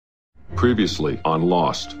Previously on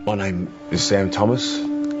Lost. My name is Sam Thomas,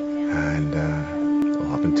 and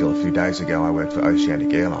well, up until a few days ago I worked for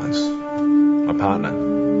Oceanic Airlines. My partner,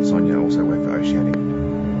 Sonya, also worked for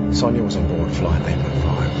Oceanic. Sonya was on board Flight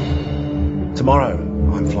 815. Tomorrow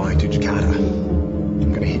I'm flying to Jakarta. I'm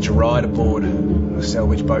going to hitch a ride aboard a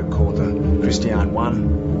salvage boat called the Christian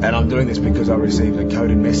 1, and I'm doing this because I received a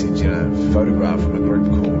coded message in a photograph from a group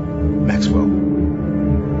called Maxwell.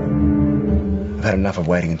 I've had enough of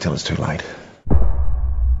waiting until it's too late.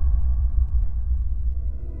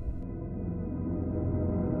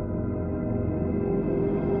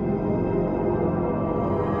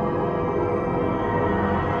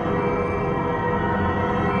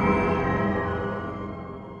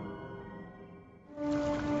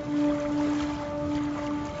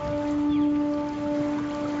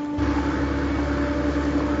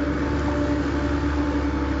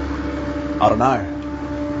 I don't know.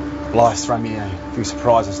 Life's thrown me a few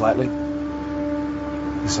surprises lately.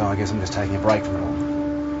 So I guess I'm just taking a break from it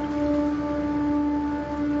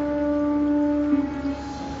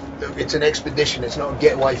all. Look, it's an expedition. It's not a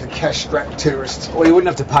getaway for cash-strapped tourists. Well, you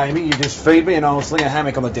wouldn't have to pay me. You just feed me and I'll sling a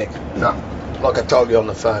hammock on the deck. No. Like I told you on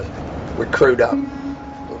the phone, we're crewed up.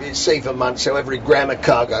 We'll be at sea for months, so every gram of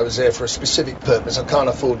cargo is there for a specific purpose. I can't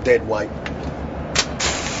afford dead weight.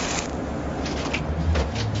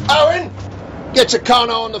 Owen! Get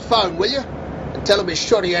Takano on the phone, will you? And tell him his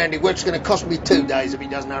shoddy handiwork's going to cost me 2 days if he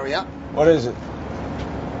doesn't hurry up. What is it?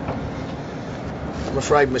 I'm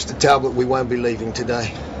afraid, Mr. Talbot, we won't be leaving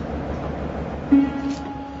today.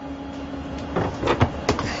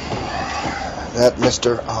 That,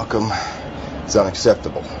 Mr. Ockham, is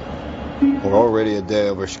unacceptable. We're already a day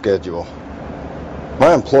over schedule.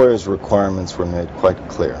 My employer's requirements were made quite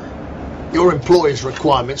clear. Your employer's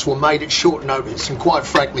requirements were made at short notice, and quite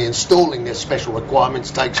frankly, installing their special requirements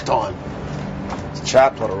takes time. It's a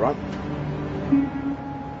chart plot, all right.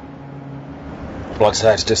 Like I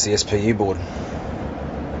say, it's just the SPU board.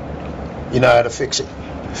 You know how to fix it?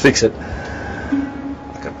 Fix it?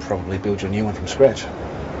 I could probably build you a new one from scratch.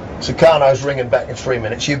 Sukarno's ringing back in 3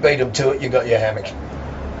 minutes. You beat him to it, you got your hammock.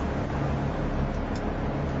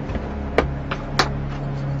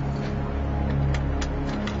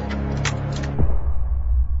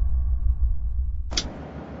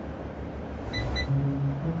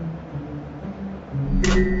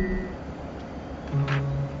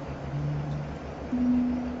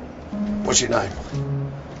 What's your name?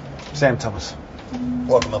 Sam Thomas.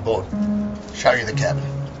 Welcome aboard. Show you the cabin.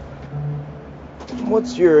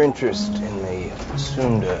 What's your interest in the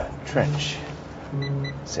Sunda Trench,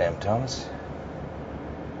 Sam Thomas?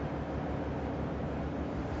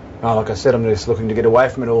 Oh, like I said, I'm just looking to get away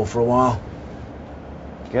from it all for a while.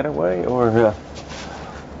 Get away or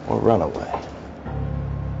run away?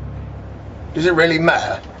 Does it really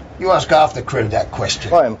matter? You ask half the crew that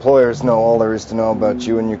question. My employers know all there is to know about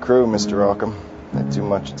you and your crew, Mr. Ockham. Not too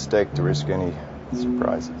much at stake to risk any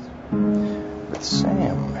surprises. With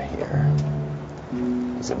Sam here,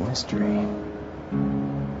 it's a mystery.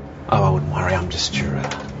 Oh, I wouldn't worry. I'm just your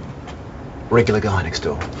regular guy next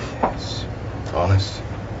door. Yes. Honest,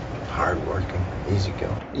 hard-working,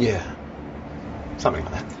 easygoing. Yeah. Something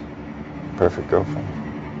like that. Perfect girlfriend.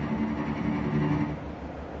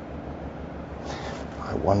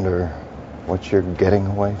 I wonder what you're getting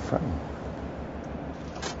away from.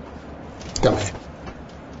 Come here.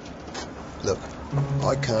 Look,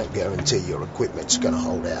 I can't guarantee your equipment's going to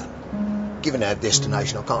hold out. Given our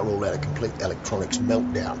destination, I can't rule out a complete electronics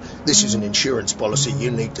meltdown. This is an insurance policy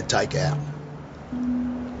you need to take out.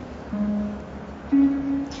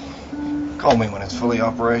 Call me when it's fully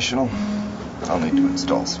operational. I'll need to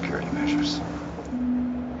install security measures.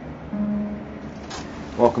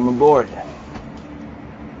 Welcome aboard.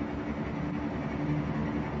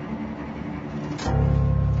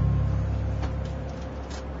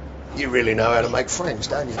 You really know how to make friends,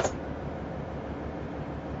 don't you?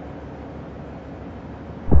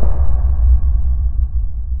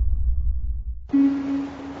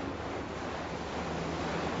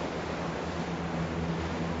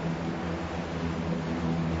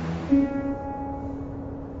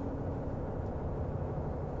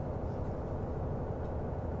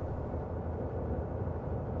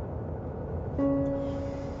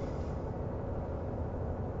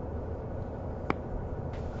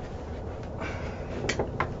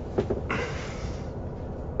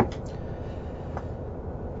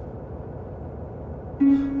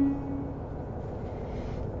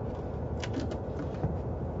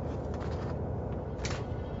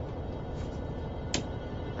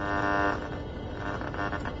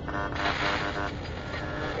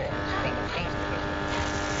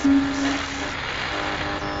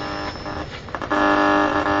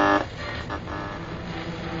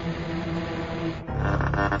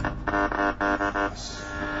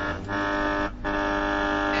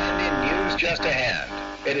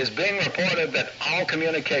 It is being reported that all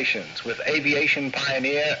communications with aviation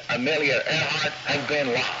pioneer Amelia Earhart have been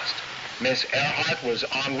lost. Miss Earhart was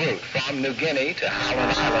en route from New Guinea to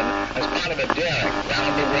Howland Island as part of a daring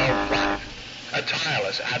round-the-world flight. A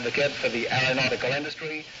tireless advocate for the aeronautical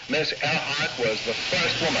industry, Miss Earhart was the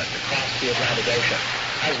first woman to cross the Atlantic Ocean,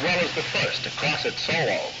 as well as the first to cross it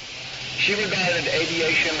solo. She regarded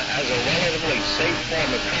aviation as a relatively safe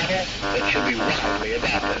form of travel that should be widely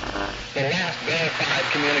adopted. The last verified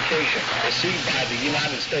communication received by the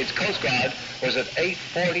United States Coast Guard was at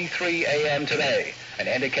 8:43 a.m. today and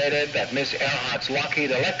indicated that Miss Earhart's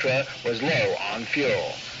Lockheed Electra was low on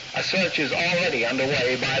fuel. A search is already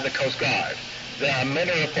underway by the Coast Guard. There are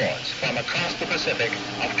many reports from across the Pacific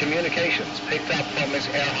of communications picked up from Miss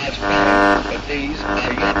Earhart's plane, but these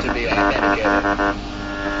are yet to be authenticated.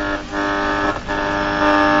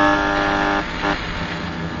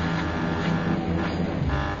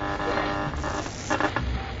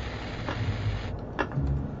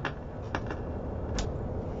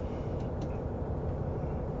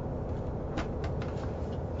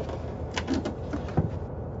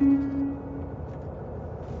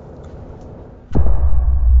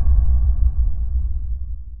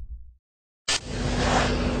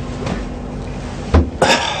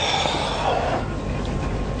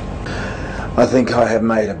 I think I have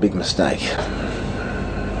made a big mistake.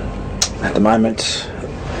 At the moment,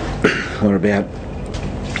 we're about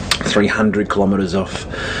 300 kilometres off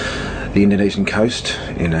the Indonesian coast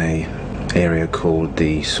in a area called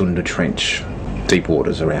the Sunda Trench. Deep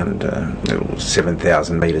waters, around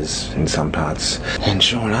 7,000 metres in some parts. And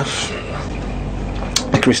sure enough,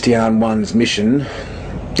 Christian 1's mission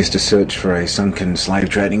is to search for a sunken slave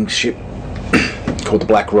trading ship called the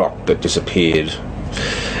Black Rock that disappeared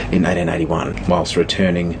in 1881 whilst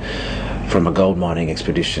returning from a gold mining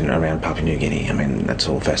expedition around Papua New Guinea. I mean, that's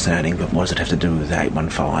all fascinating, but what does it have to do with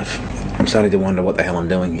 815? I'm starting to wonder what the hell I'm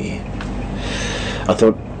doing here. I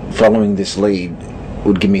thought following this lead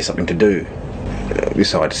would give me something to do,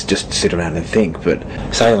 besides just sit around and think, but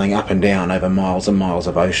sailing up and down over miles and miles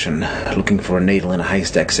of ocean, looking for a needle in a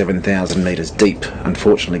haystack 7,000 metres deep,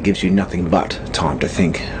 unfortunately gives you nothing but time to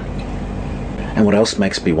think. And what else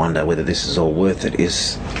makes me wonder whether this is all worth it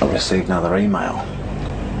is I received another email.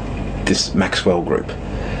 This Maxwell group.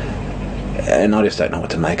 And I just don't know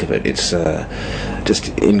what to make of it. It's just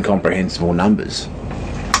incomprehensible numbers.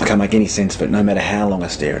 I can't make any sense of it, no matter how long I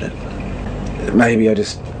stare at it. Maybe I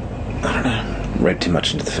don't know, read too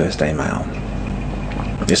much into the first email.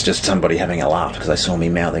 It's just somebody having a laugh because they saw me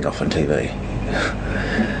mouthing off on TV.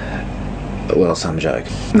 Well, some joke.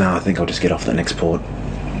 No, I think I'll just get off the next port.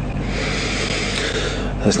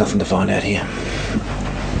 There's nothing to find out here.